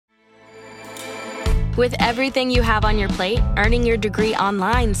With everything you have on your plate, earning your degree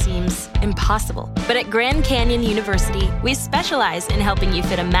online seems impossible. But at Grand Canyon University, we specialize in helping you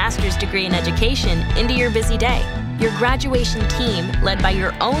fit a master's degree in education into your busy day. Your graduation team, led by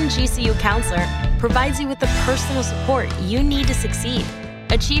your own GCU counselor, provides you with the personal support you need to succeed.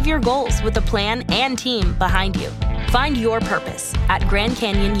 Achieve your goals with a plan and team behind you. Find your purpose at Grand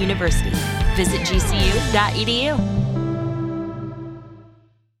Canyon University. Visit gcu.edu.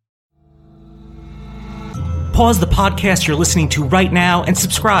 Pause the podcast you're listening to right now and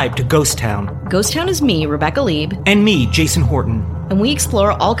subscribe to Ghost Town. Ghost Town is me, Rebecca Lieb. And me, Jason Horton. And we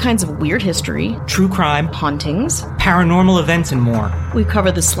explore all kinds of weird history, true crime, hauntings, paranormal events, and more. We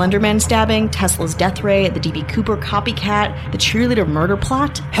cover the Slender Man stabbing, Tesla's death ray, the D.B. Cooper copycat, the cheerleader murder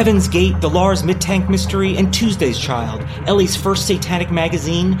plot, Heaven's Gate, the Lars Midtank mystery, and Tuesday's Child, Ellie's first satanic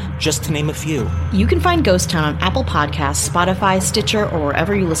magazine, just to name a few. You can find Ghost Town on Apple Podcasts, Spotify, Stitcher, or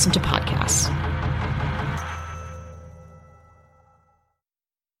wherever you listen to podcasts.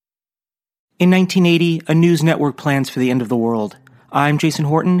 In 1980, a news network plans for the end of the world. I'm Jason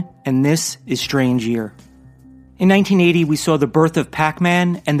Horton, and this is Strange Year. In 1980, we saw the birth of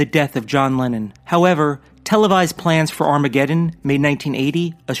Pac-Man and the death of John Lennon. However, televised plans for Armageddon made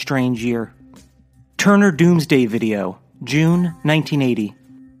 1980 a strange year. Turner Doomsday Video, June 1980.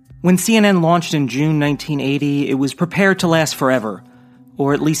 When CNN launched in June 1980, it was prepared to last forever,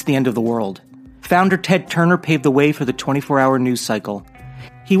 or at least the end of the world. Founder Ted Turner paved the way for the 24-hour news cycle.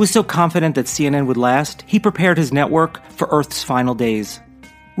 He was so confident that CNN would last, he prepared his network for Earth's final days.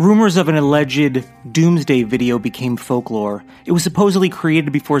 Rumors of an alleged doomsday video became folklore. It was supposedly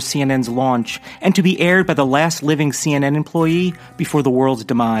created before CNN's launch and to be aired by the last living CNN employee before the world's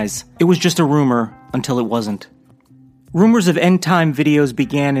demise. It was just a rumor until it wasn't. Rumors of end-time videos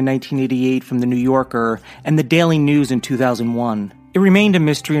began in 1988 from The New Yorker and the Daily News in 2001. It remained a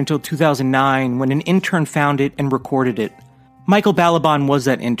mystery until 2009 when an intern found it and recorded it. Michael Balaban was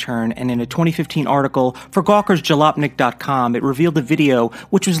that intern, and in a 2015 article for GawkersJalopnik.com, it revealed the video,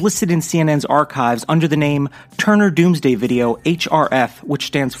 which was listed in CNN's archives under the name Turner Doomsday Video, HRF, which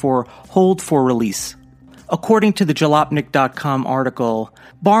stands for Hold for Release. According to the Jalopnik.com article,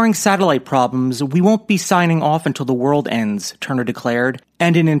 barring satellite problems, we won't be signing off until the world ends, Turner declared,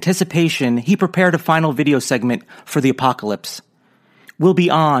 and in anticipation, he prepared a final video segment for the apocalypse. We'll be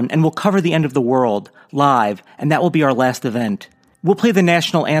on, and we'll cover the end of the world, live, and that will be our last event. We'll play the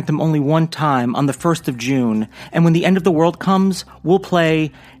national anthem only one time on the 1st of June, and when the end of the world comes, we'll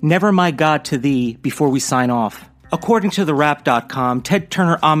play Never My God to Thee before we sign off. According to TheWrap.com, Ted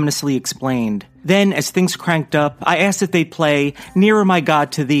Turner ominously explained, then, as things cranked up, I asked if they'd play Nearer My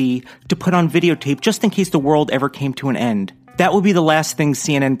God to Thee to put on videotape just in case the world ever came to an end. That would be the last thing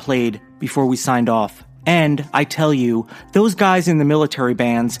CNN played before we signed off. And, I tell you, those guys in the military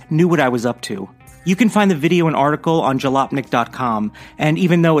bands knew what I was up to. You can find the video and article on Jalopnik.com, and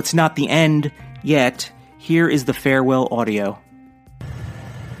even though it's not the end yet, here is the farewell audio.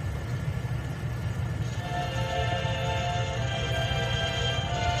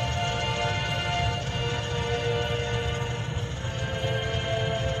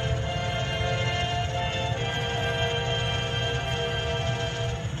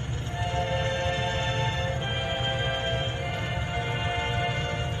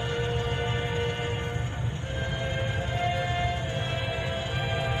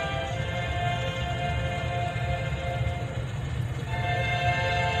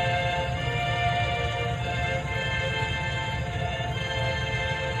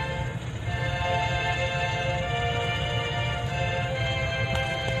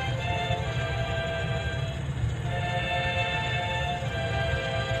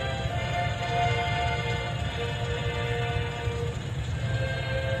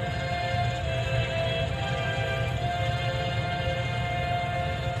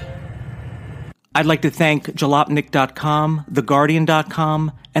 I'd like to thank Jalopnik.com,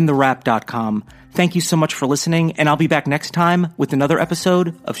 TheGuardian.com, and TheWrap.com. Thank you so much for listening, and I'll be back next time with another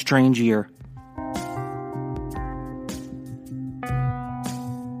episode of Strange Year.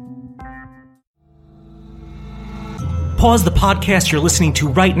 Pause the podcast you're listening to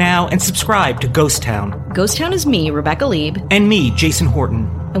right now and subscribe to Ghost Town. Ghost Town is me, Rebecca Lieb. And me, Jason Horton.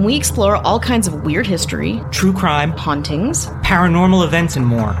 And we explore all kinds of weird history, true crime, hauntings, paranormal events, and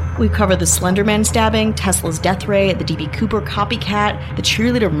more. We cover the Slender Man stabbing, Tesla's death ray, the D.B. Cooper copycat, the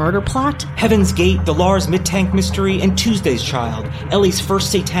cheerleader murder plot, Heaven's Gate, the Lars Midtank mystery, and Tuesday's Child, Ellie's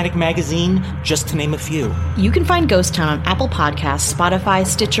first satanic magazine, just to name a few. You can find Ghost Town on Apple Podcasts, Spotify,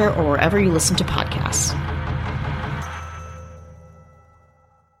 Stitcher, or wherever you listen to podcasts.